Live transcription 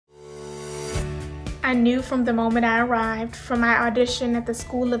I knew from the moment I arrived, from my audition at the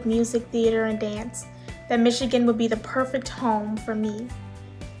School of Music, Theater, and Dance, that Michigan would be the perfect home for me.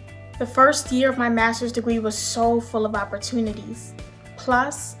 The first year of my master's degree was so full of opportunities.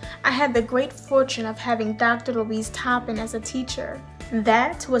 Plus, I had the great fortune of having Dr. Louise Toppin as a teacher.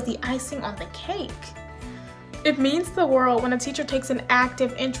 That was the icing on the cake. It means the world when a teacher takes an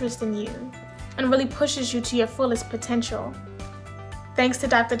active interest in you and really pushes you to your fullest potential. Thanks to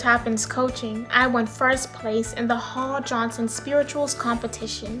Dr. Toppin's coaching, I won first place in the Hall Johnson Spirituals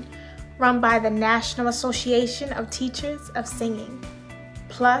competition run by the National Association of Teachers of Singing.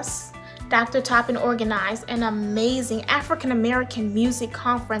 Plus, Dr. Toppin organized an amazing African American music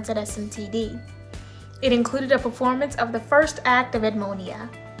conference at SMTD. It included a performance of the first act of Edmonia,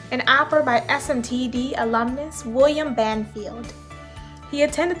 an opera by SMTD alumnus William Banfield. He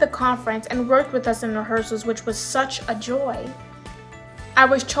attended the conference and worked with us in rehearsals, which was such a joy. I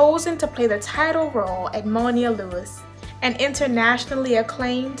was chosen to play the title role, Edmonia Lewis, an internationally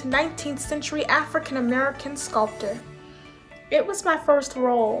acclaimed 19th century African American sculptor. It was my first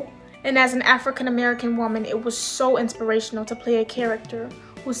role, and as an African American woman, it was so inspirational to play a character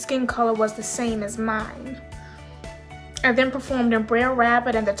whose skin color was the same as mine. I then performed in Brer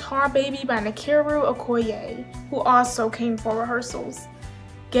Rabbit and the Tar Baby by Nkiru Okoye, who also came for rehearsals.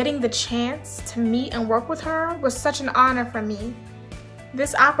 Getting the chance to meet and work with her was such an honor for me.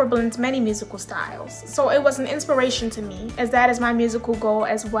 This opera blends many musical styles, so it was an inspiration to me, as that is my musical goal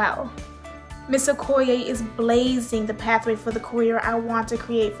as well. Miss Okoye is blazing the pathway for the career I want to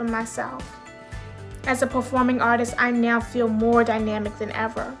create for myself. As a performing artist, I now feel more dynamic than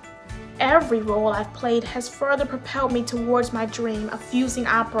ever. Every role I've played has further propelled me towards my dream of fusing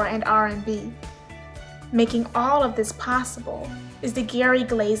opera and R&B. Making all of this possible is the Gary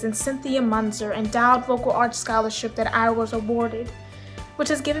Glaze and Cynthia Munzer Endowed Vocal Arts Scholarship that I was awarded, which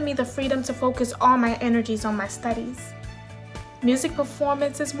has given me the freedom to focus all my energies on my studies. Music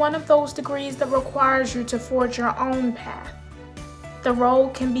performance is one of those degrees that requires you to forge your own path. The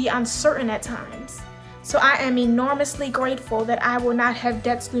road can be uncertain at times, so I am enormously grateful that I will not have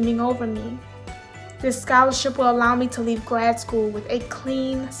debts looming over me. This scholarship will allow me to leave grad school with a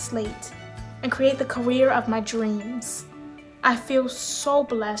clean slate and create the career of my dreams. I feel so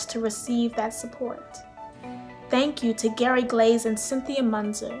blessed to receive that support. Thank you to Gary Glaze and Cynthia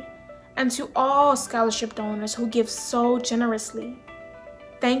Munzer, and to all scholarship donors who give so generously.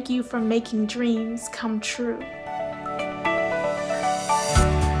 Thank you for making dreams come true.